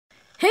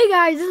Hey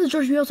guys, this is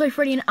George Toy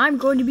Freddy, and I'm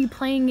going to be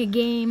playing a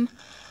game.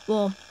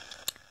 Well,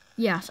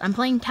 yes, I'm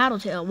playing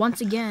Tattletail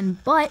once again,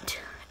 but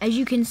as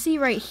you can see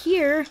right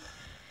here,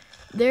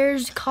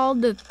 there's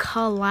called the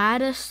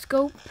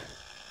kaleidoscope.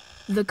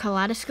 The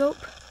kaleidoscope.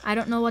 I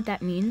don't know what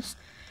that means,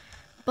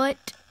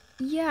 but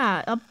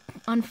yeah,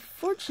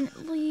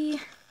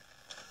 unfortunately,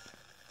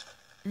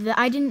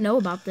 I didn't know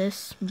about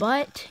this,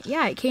 but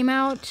yeah, it came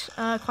out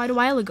quite a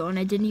while ago, and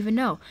I didn't even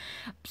know.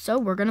 So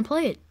we're gonna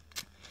play it.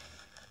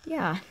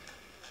 Yeah.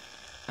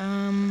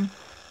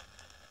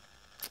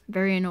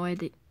 Very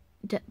annoyed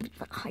that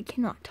I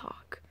cannot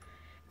talk.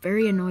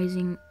 Very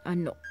annoying.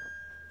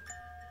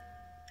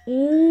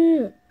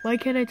 Why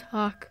can't I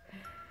talk?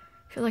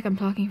 I feel like I'm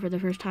talking for the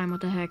first time.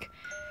 What the heck?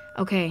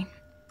 Okay.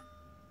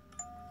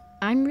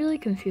 I'm really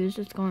confused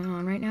what's going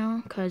on right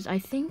now, because I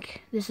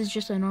think this is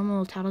just a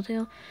normal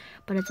Tattletail,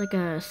 but it's like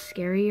a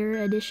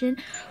scarier edition,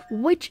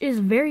 which is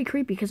very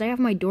creepy, because I have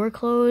my door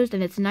closed,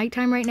 and it's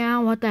nighttime right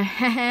now. What the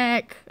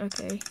heck?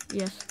 Okay,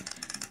 yes.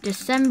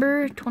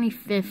 December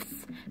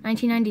 25th,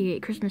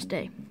 1998, Christmas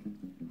Day.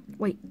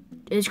 Wait,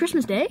 is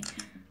Christmas Day?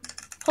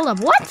 Hold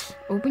up, what?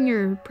 Open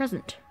your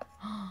present.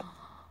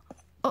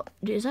 Oh,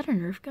 is that a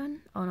Nerf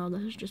gun? Oh no,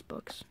 this is just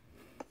books.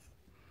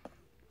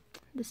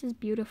 This is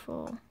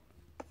beautiful.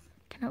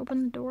 Can I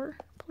open the door,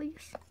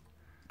 please?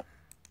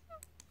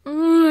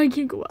 I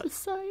can't go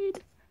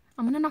outside.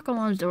 I'm gonna knock on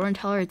Mom's door and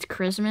tell her it's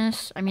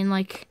Christmas. I mean,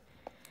 like,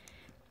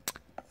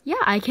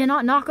 yeah, I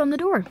cannot knock on the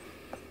door.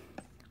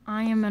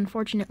 I am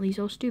unfortunately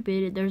so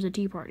stupid. There's a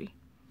tea party.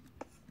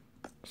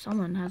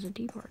 Someone has a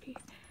tea party.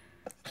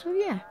 So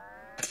yeah.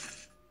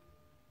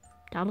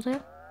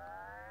 Tattletail?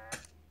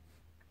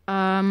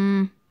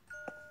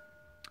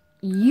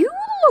 You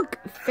look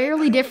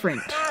fairly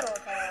different.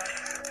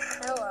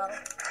 Tattletail. Hello.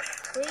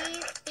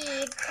 Please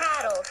feed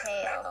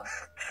Tattletail.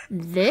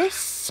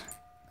 This?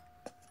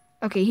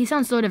 Okay, he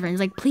sounds so different. He's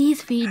like,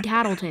 please feed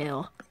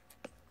Tattletail.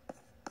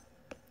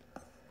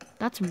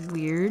 That's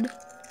weird.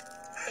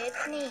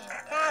 It's me,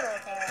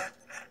 Tattletail.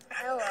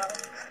 Hello.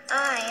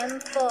 I am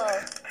full.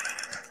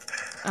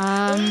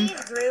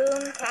 Please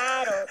groom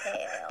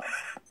Tattletail.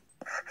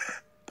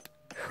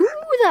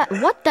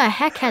 What the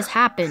heck has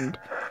happened?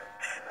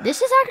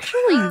 This is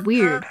actually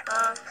weird.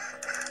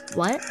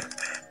 What?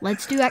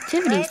 Let's do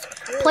activities.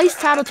 Place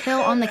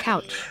Tattletail on the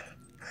couch.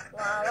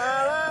 La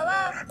la la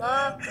la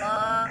la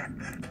la.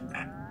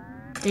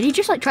 Did he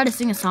just like try to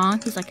sing a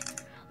song? He's like,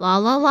 la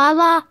la la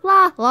la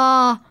la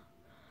la.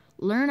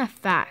 Learn a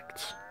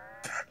fact.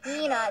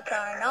 Peanuts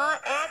are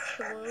not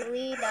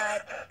actually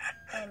nuts,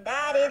 and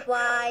that is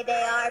why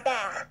they are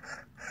bad.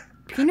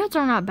 Peanuts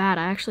are not bad.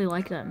 I actually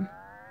like them.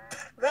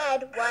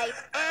 Red, white,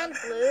 and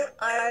blue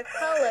are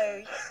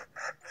colors.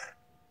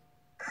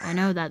 I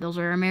know that. Those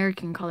are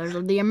American colors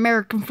of the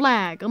American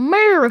flag.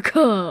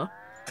 America!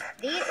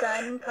 The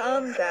sun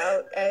comes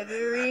out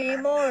every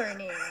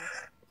morning.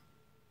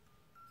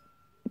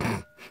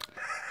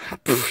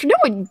 No,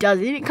 it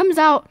doesn't. It comes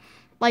out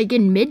like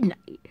in midnight.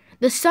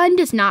 The sun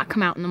does not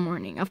come out in the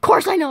morning. Of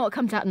course I know it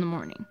comes out in the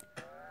morning.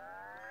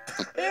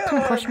 There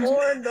are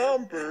more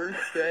numbers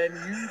than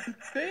you should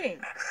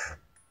think,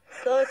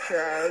 such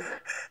as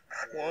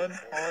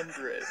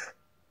 100.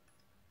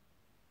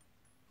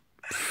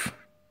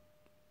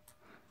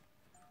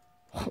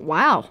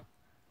 Wow.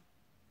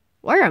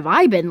 Where have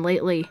I been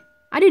lately?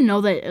 I didn't know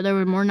that there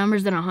were more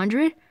numbers than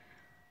 100.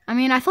 I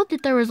mean, I thought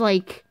that there was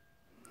like...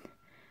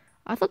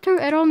 I thought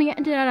it only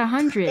ended at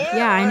 100.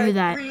 Yeah, I knew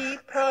that. There are 3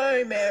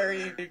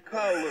 primary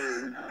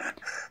colors.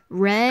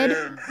 Red.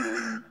 And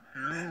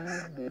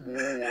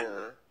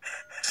more.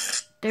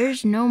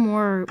 There's no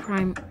more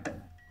prime...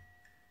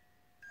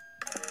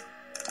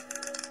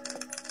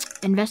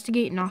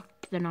 Investigate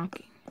the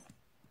knocking.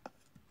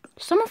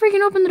 Someone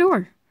freaking open the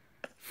door.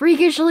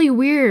 Freakishly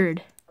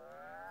weird.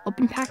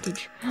 Open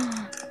package.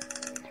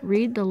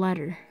 Read the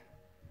letter.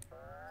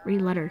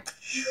 Read letter.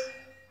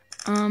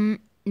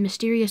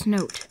 Mysterious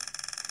note.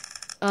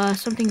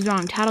 Something's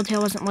wrong. Tattletail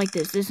wasn't like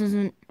this. This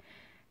isn't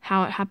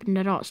how it happened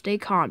at all. Stay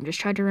calm. Just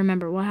try to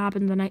remember what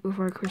happened the night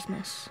before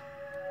Christmas.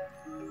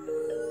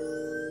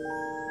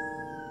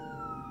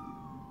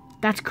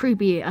 That's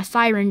creepy. A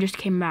siren just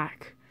came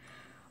back.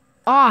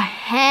 Oh,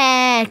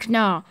 heck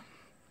no.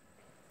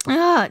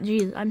 Ah,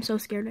 jeez. I'm so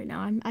scared right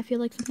now. I feel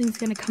like something's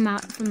gonna come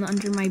out from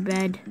under my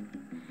bed.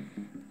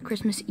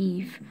 Christmas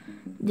Eve.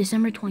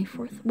 December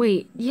 24th.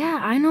 Wait, yeah,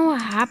 I know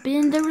what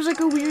happened. There was like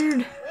a weird...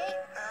 Wake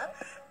up.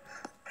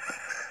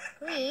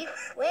 Please,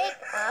 wake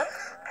up.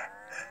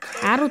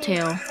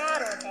 Tattletail.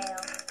 Tattletail.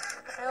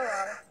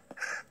 Hello.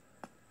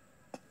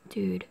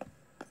 Dude.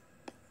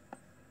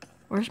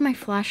 Where's my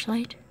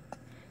flashlight?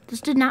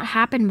 This did not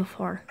happen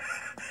before.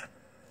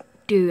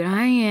 Dude,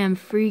 I am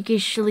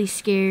freakishly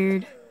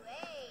scared.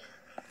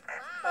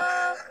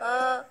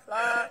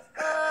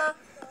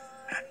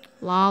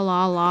 La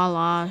la la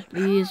la.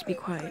 Please be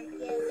quiet.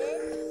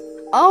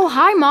 Oh,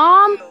 hi,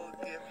 Mom.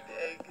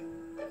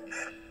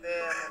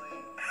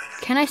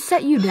 Can I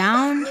set you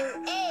down?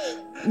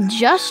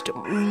 Just...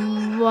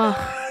 Me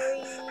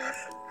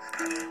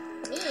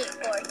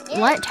for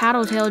let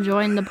Tattletail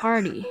join the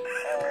party.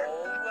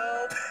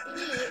 Oh,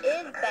 He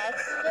is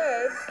best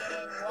served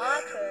in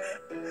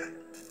water.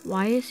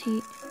 Why is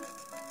he...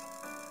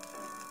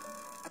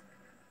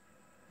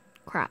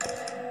 Crap.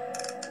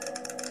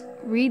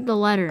 Read the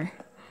letter.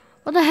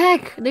 What the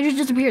heck? They just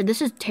disappeared.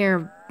 This is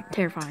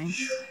terrifying.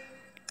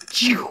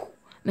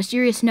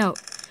 Mysterious note.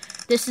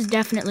 This is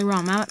definitely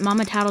wrong.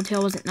 Mama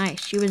Tattletail wasn't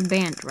nice. She was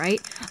banned, right?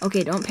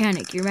 Okay, don't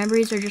panic. Your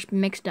memories are just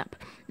mixed up.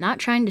 Not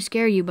trying to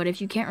scare you, but if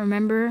you can't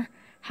remember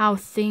how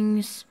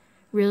things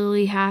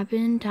really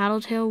happened,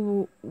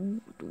 Tattletail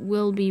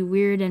will be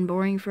weird and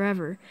boring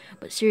forever.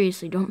 But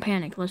seriously, don't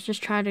panic. Let's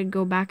just try to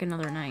go back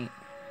another night.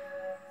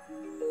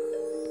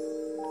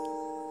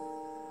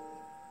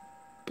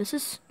 This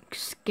is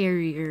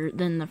scarier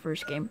than the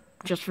first game,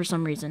 just for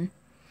some reason.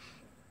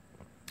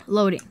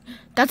 Loading.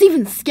 That's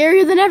even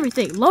scarier than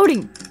everything.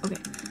 Loading. Okay.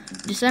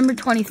 December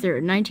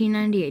 23rd,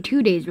 1998.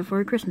 2 days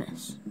before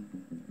Christmas.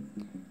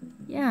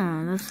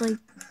 Yeah, that's like...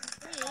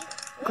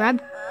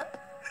 Grab...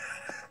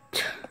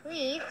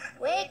 Please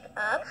wake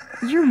up.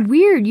 You're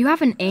weird. You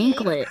have an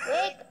anklet.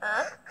 Wake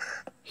up.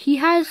 He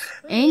has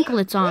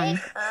anklets on.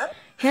 Wake up.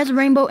 He has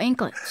rainbow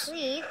anklets.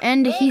 Please.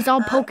 And he's all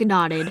wake up. polka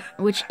dotted,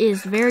 which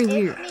is very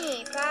weird. It's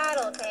me,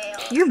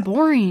 Tattletail. You're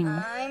boring.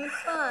 I'm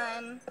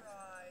fun.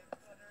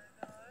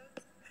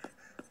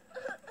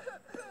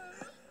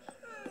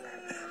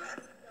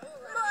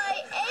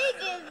 My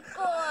egg is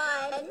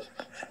gone.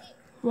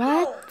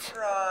 What?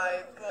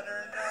 try,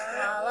 butternut.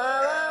 La la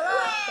la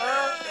la la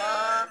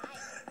la.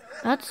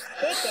 That's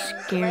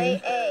Chickens scary.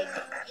 lay eggs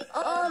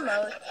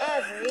almost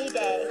every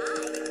day.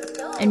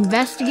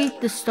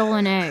 Investigate the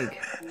stolen egg.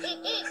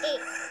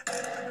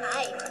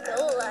 I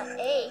stole an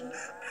egg.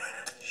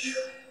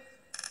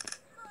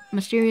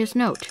 Mysterious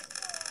note.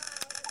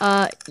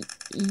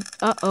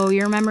 Uh-oh,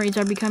 your memories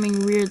are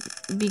becoming weird,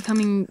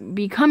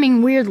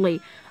 becoming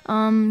weirdly,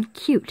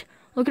 cute.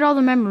 Look at all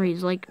the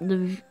memories, like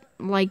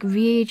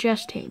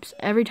VHS tapes.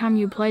 Every time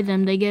you play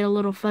them, they get a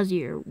little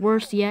fuzzier.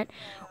 Worse yet,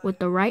 with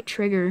the right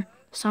trigger,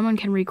 someone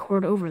can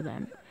record over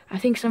them. I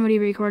think somebody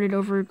recorded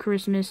over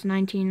Christmas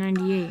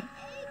 1998.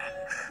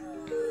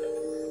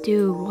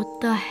 Dude,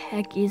 what the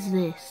heck is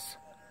this?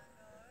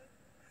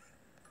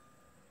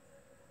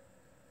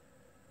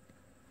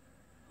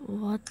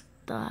 What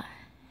the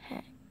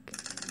heck?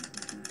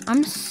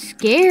 I'm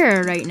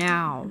scared right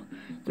now.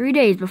 3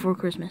 days before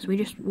Christmas. We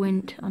just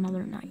went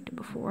another night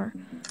before.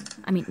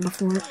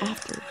 Before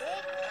after.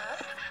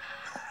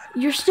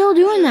 You're still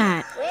doing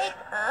that. Wake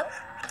up.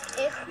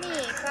 It's me,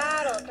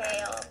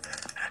 Tattletail.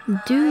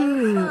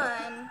 Dude.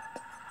 Fun.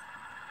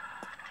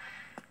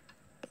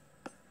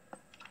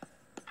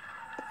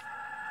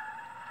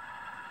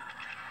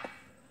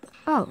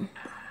 Oh.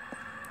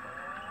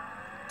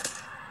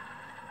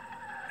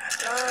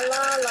 La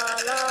la la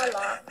la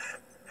la.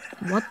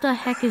 What the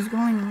heck is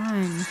going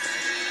on?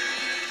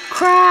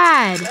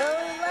 Crad!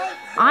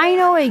 I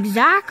know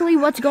exactly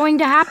what's going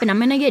to happen. I'm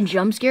gonna get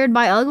jump scared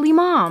by ugly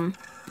mom.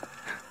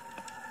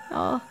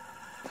 Oh.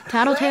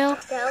 Tattletail?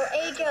 Let's tell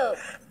a joke.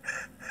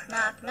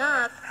 Knock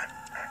knock.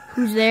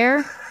 Who's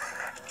there?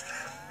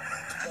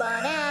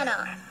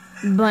 Banana.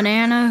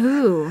 Banana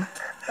who?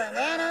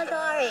 Bananas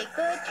are a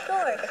good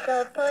source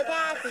of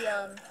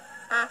potassium.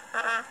 Ha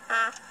ha ha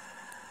ha.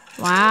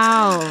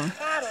 Wow.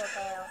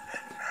 Tattletail.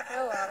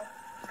 Hello.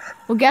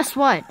 Well, guess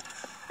what?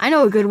 I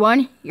know a good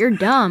one. You're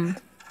dumb.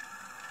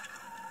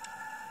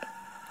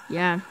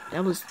 Yeah,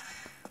 that was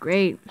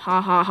great.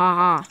 Ha ha ha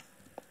ha.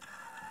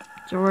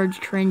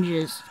 George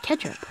cringes.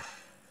 Ketchup.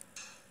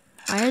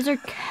 Why is there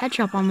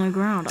ketchup on the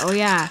ground? Oh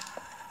yeah,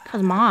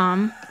 because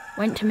Mom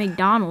went to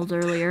McDonald's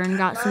earlier and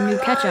got some new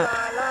ketchup.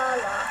 La la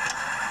la.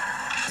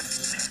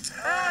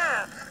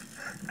 Ah.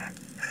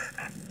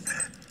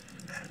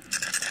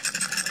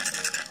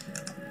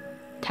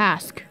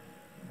 Task.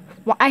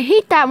 Well, I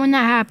hate that when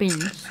that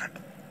happens.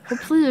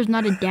 Hopefully there's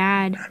not a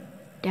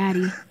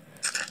daddy,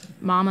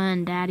 mama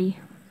and daddy.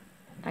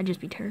 That'd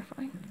just be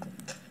terrifying.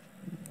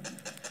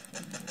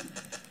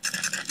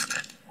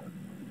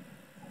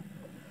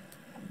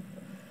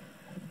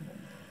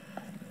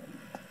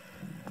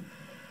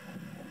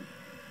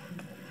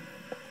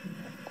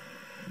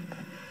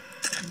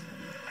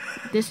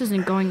 This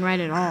isn't going right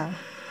at all.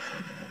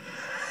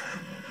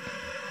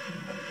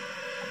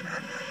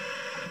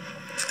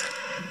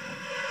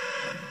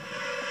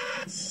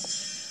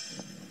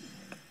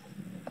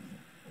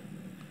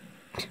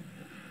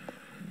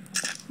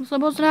 What's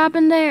supposed to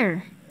happen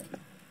there?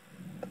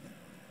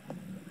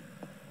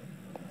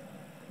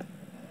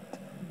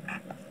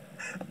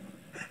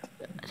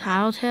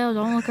 Tattletail,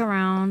 don't look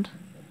around.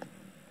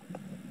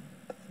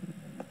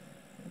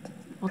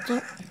 What's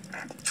up?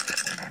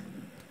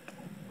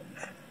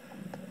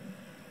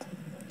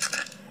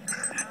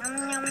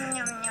 Yum, yum, yum,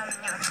 yum,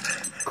 yum.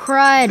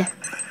 Crud.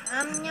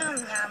 Yum, yum, yum,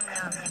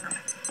 yum, yum.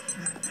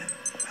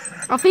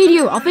 I'll feed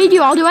you.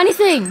 I'll do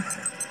anything.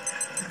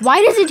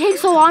 Why does it take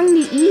so long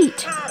to eat?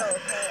 Tattletail.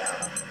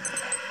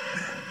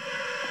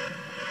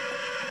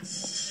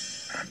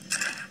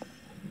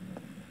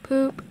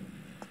 Poop.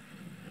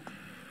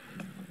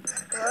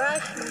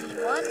 Brush me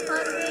one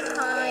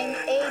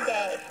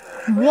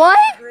What?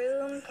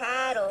 Groom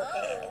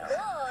Tattletail.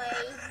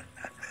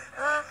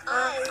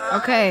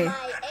 Okay.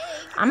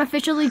 I'm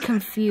officially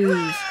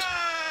confused.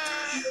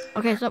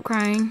 Okay, stop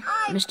crying.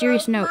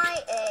 Mysterious note.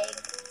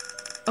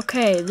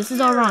 Okay, this is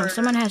all wrong.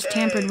 Someone has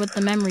tampered with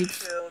the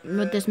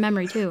this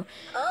memory too.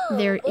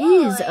 There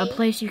is a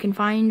place you can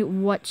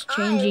find what's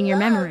changing your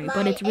memory,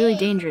 but it's really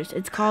dangerous.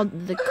 It's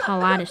called the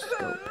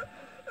kaleidoscope.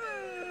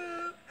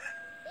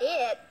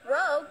 It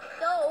broke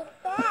so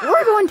fast.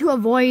 We're going to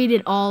avoid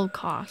at all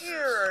costs. Here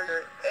are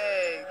your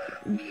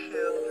eggs,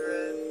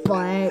 children.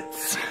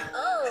 But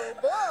Oh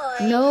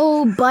boy.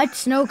 no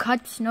butts, no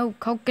cuts, no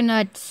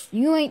coconuts.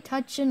 You ain't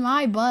touching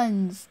my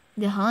buns,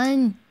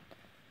 hun.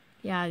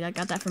 Yeah, I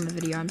got that from a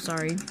video. I'm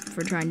sorry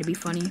for trying to be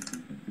funny.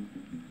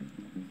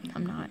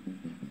 I'm not.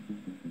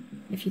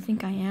 If you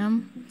think I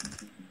am,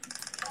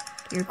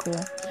 you're cool.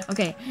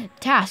 Okay,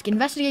 task,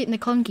 investigating the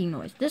clunking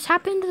noise. This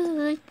happened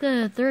like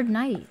the third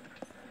night.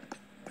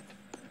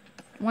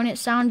 When it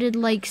sounded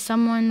like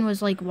someone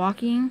was like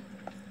walking.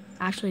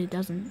 Actually, it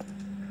doesn't.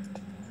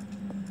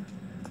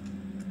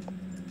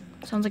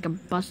 It sounds like a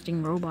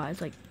busting robot.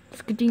 It's like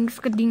skading,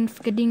 skading,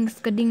 skading,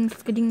 skading,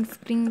 skading,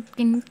 skading,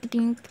 skading,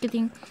 skading,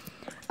 skading.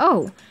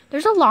 Oh,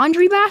 there's a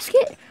laundry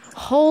basket?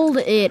 Hold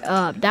it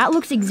up. That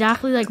looks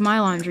exactly like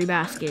my laundry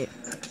basket.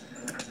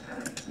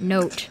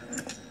 Note.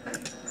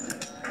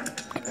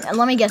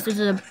 Let me guess, there's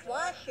a...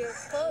 Wash your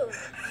clothes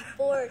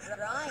before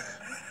drying.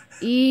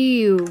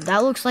 Ew,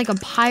 that looks like a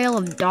pile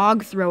of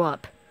dog throw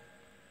up.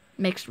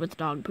 Mixed with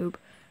dog poop.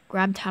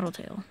 Grab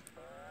Tattletail.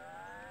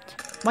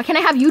 Why can't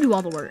I have you do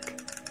all the work?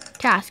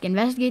 Task,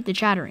 investigate the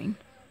chattering.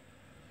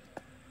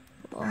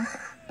 Well,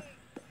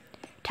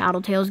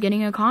 Tattletail's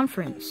getting a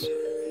conference.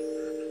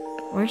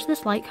 Where's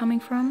this light coming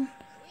from?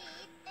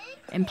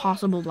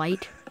 Impossible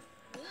light.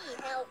 We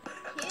help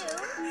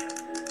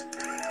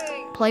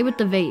too. Play with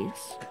the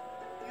vase.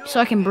 So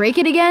I can break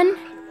it again?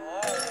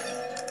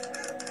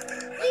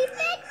 We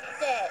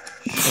fixed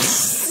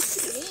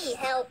it. We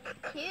help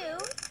too.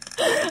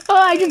 Oh,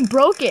 I just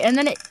broke it and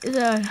then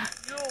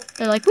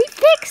they're like, we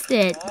fixed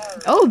it.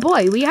 Oh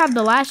boy, we have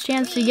the last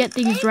chance to get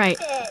things right.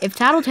 If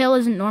Tattletail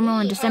isn't normal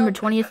on December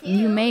 20th,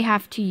 you may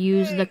have to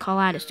use the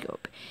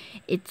kaleidoscope.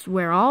 It's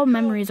where all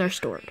memories are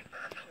stored.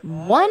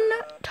 One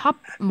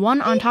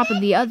on top of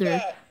the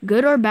other,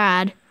 good or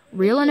bad,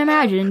 real and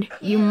imagined,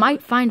 you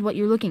might find what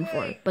you're looking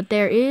for. But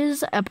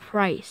there's a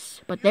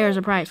price.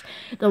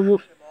 The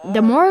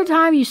more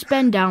time you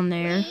spend down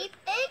there,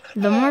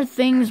 the more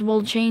things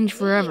will change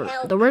forever.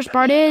 The worst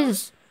part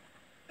is,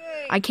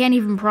 I can't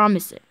even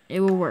promise it. It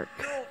will work.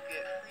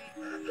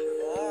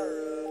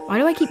 Why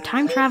do I keep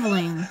time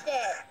traveling?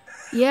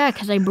 Yeah,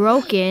 because I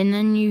broke it and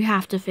then you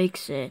have to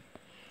fix it.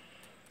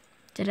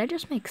 Did I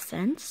just make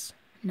sense?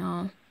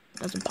 No,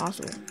 that's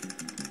impossible.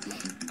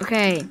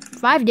 Okay,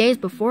 5 days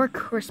before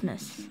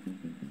Christmas.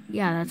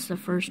 Yeah, that's the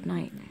first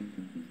night.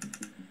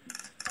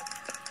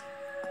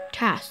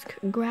 Task,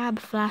 grab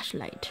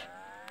flashlight.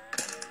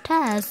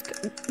 Task,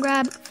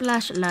 grab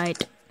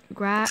flashlight.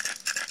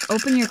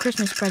 Open your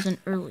Christmas present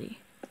early.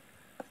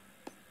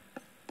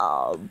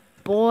 Oh,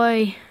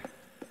 boy.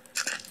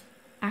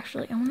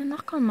 Actually, I want to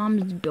knock on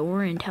Mom's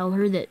door and tell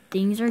her that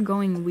things are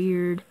going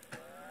weird.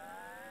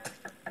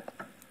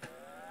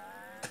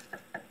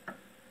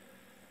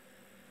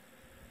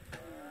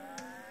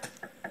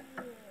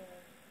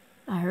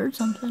 I heard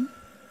something.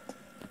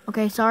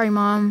 Okay, sorry,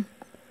 Mom.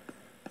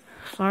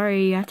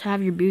 Sorry, you have to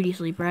have your beauty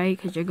sleep, right?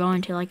 Because you're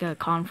going to, like, a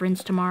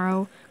conference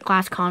tomorrow.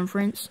 Class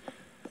conference.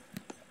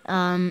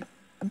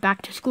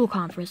 Back to school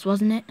conference,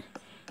 wasn't it?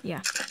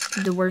 Yeah.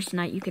 The worst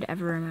night you could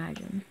ever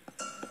imagine.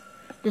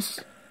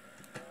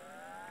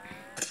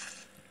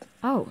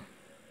 Oh.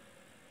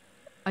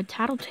 A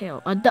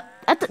Tattletail.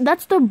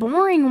 That's the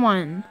boring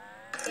one.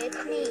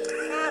 It's me,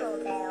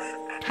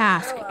 Tattletail.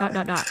 Task. ...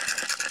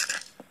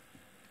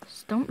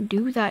 Just don't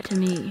do that to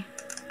me.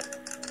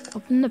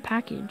 Open the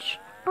package.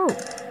 Oh.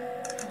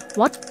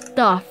 What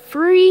the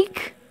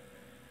freak?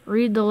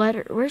 Read the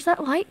letter. Where's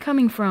that light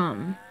coming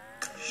from?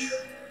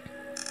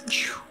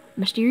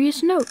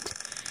 Mysterious note.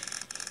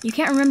 You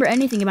can't remember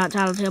anything about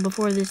Tattletail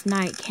before this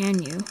night,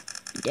 can you?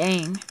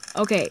 Dang.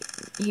 Okay,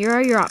 here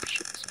are your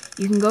options.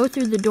 You can go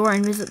through the door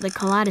and visit the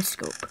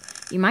kaleidoscope.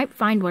 You might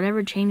find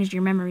whatever changed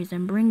your memories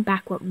and bring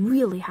back what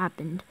really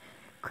happened.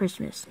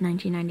 Christmas,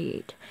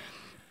 1998.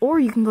 Or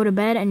you can go to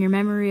bed and your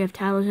memory of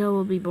Tattletail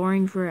will be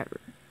boring forever.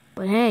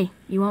 But hey,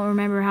 you won't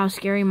remember how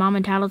scary Mom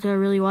and Tattletail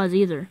really was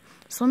either.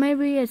 So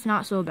maybe it's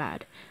not so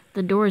bad.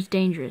 The door is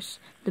dangerous.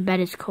 The bed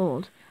is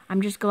cold.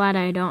 I'm just glad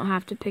I don't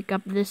have to pick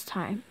up this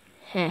time.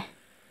 Heh.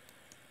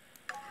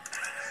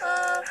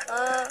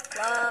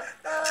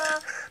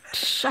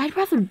 I'd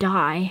rather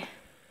die.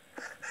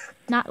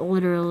 Not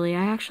literally.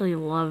 I actually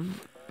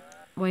love...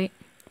 Wait.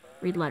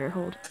 Read letter.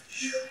 Hold.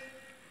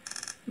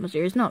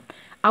 Mysterious note.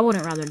 I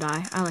wouldn't rather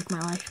die. I like my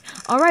life.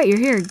 Alright, you're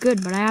here.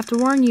 Good, but I have to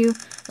warn you.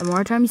 The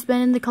more time you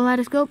spend in the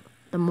kaleidoscope,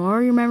 the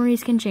more your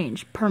memories can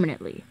change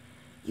permanently.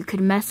 You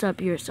could mess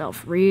up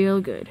yourself real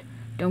good.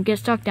 Don't get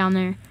stuck down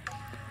there.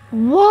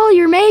 Whoa,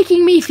 you're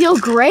making me feel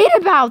great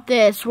about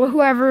this.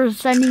 Whoever's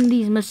sending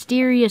these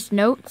mysterious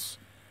notes.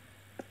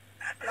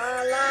 La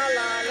la la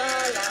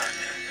la la.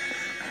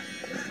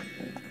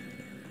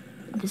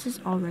 This is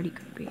already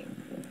creepy.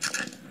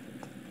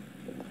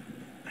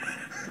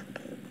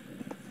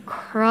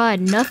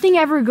 Crud, nothing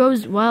ever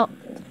goes well.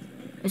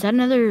 Is that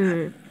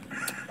another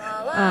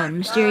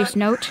mysterious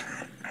note?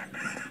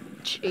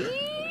 Jeez.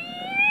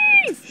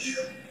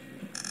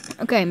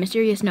 Okay,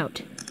 mysterious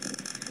note.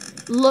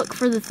 Look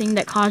for the thing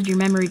that caused your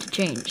memory to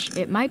change.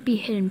 It might be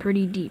hidden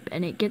pretty deep,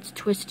 and it gets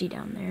twisty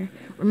down there.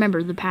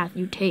 Remember the path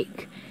you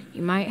take.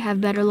 You might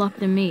have better luck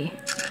than me.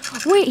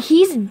 Wait,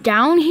 he's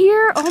down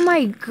here? Oh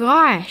my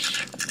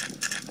gosh.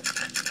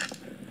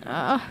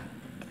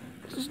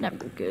 This is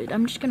never good.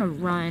 I'm just gonna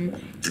run.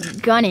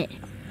 Gun it.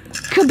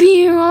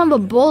 Kabam! On a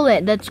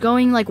bullet that's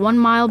going like 1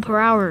 mile per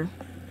hour.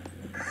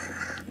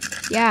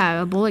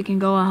 Yeah, a bullet can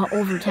go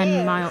over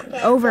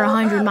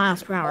 100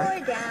 miles per hour. Or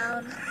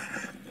down.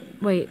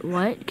 Wait,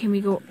 what? Can we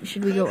go?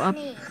 Should we go up?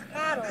 Me,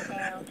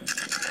 Tattletail.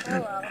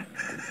 Hello.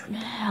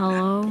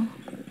 Hello?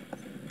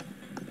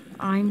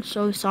 I'm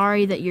so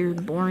sorry that you're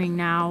boring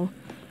now.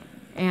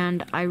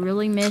 And I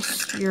really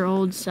miss your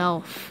old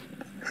self.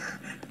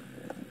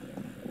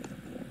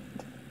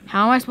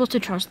 How am I supposed to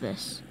trust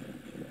this?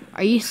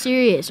 Are you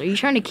serious? Are you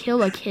trying to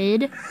kill a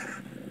kid?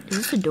 Is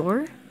this a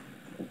door?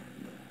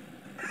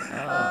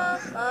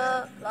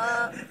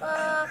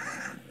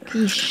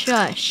 Can you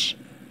shush?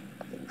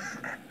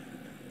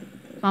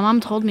 My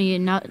mom told me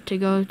not to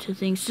go to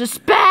things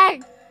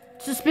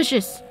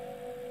suspicious.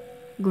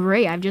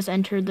 Great, I've just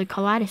entered the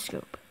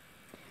kaleidoscope.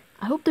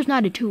 I hope there's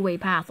not a two-way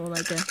path or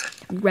like a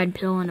red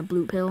pill and a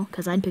blue pill,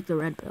 because I'd pick the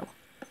red pill.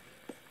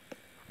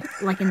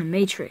 Like in the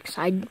Matrix,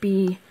 I'd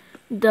be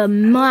the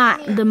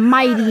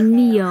mighty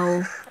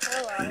Neo.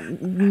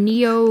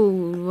 Neo,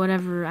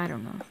 whatever, I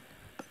don't know.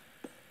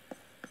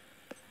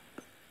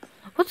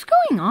 What's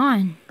going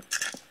on?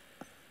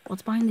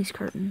 What's behind these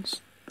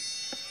curtains?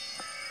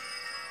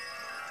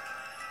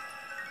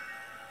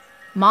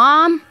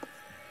 Mom?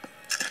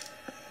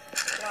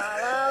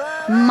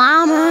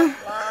 Mama?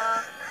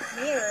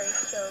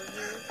 Mirrors show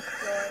you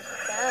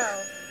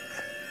yourself.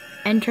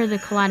 Enter the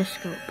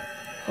kaleidoscope.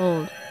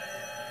 Hold.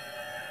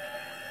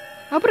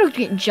 I hope I don't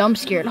get jump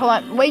scared. Hold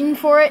on, waiting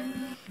for it.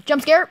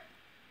 Jump scare.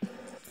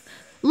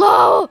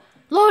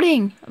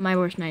 Loading. My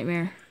worst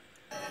nightmare.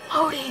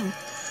 Loading.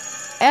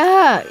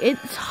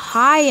 It's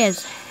high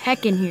as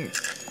heck in here.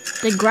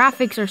 The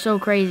graphics are so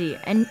crazy.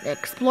 And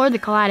explore the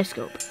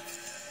kaleidoscope.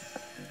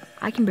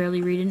 I can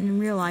barely read it in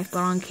real life, but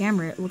on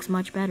camera it looks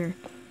much better.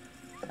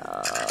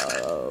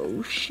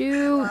 Oh,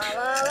 shoot.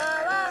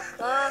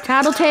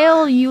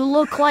 Tattletail, you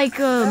look like,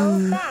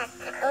 Available.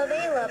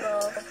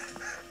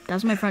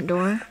 That's my front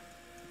door?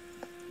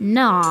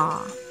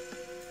 Nah.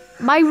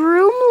 My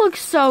room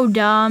looks so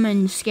dumb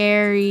and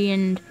scary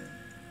and...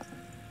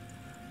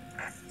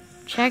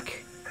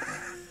 Check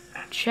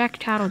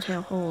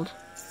Tattletail, hold.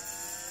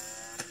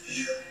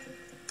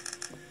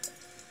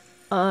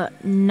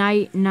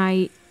 Night.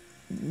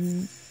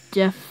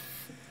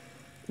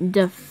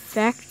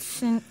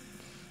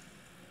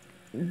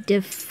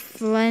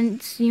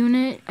 Defense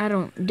unit?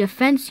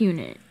 Defense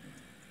unit.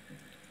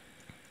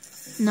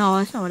 No,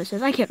 that's not what it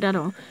says. I kept that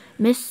on.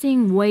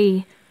 Missing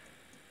way.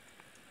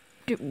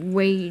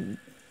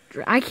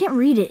 I can't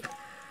read it.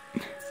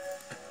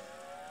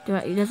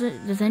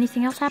 Does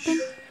anything else happen?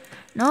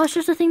 No, it's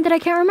just a thing that I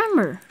can't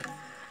remember.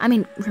 I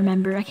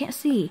can't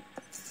see.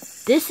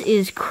 This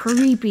is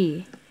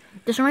creepy.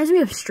 This reminds me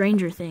of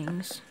Stranger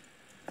Things.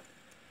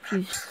 If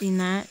you've seen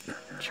that.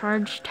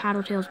 Charge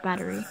Tattletail's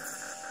battery.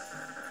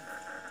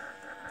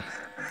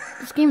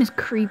 This game is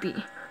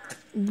creepy.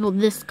 Well,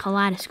 this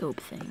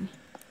kaleidoscope thing.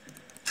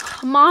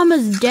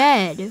 Mama's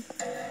dead.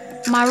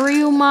 My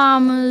real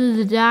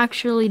mama's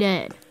actually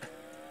dead.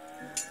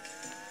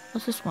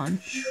 What's this one?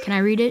 Can I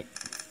read it?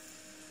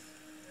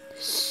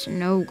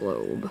 Snow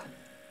globe.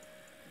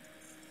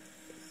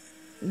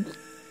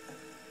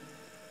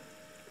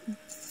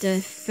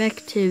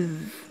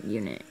 Defective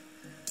unit.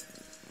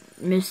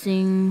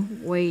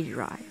 Missing way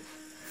drive.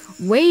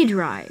 Way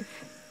drive.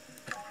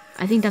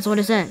 I think that's what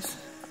it says.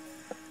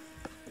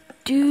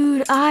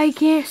 Dude, I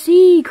can't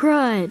see,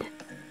 crud.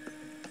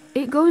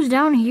 It goes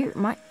down here.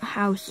 My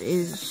house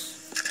is...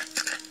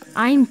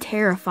 I'm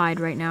terrified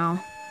right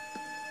now.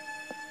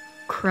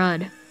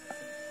 Crud.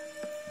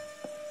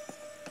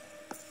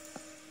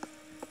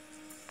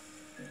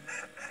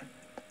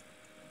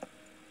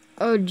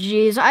 Oh,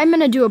 jeez. I'm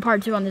gonna do a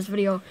part 2 on this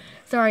video.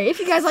 Sorry. If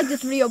you guys like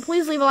this video,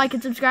 please leave a like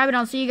and subscribe, and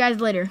I'll see you guys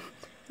later.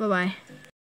 Bye-bye.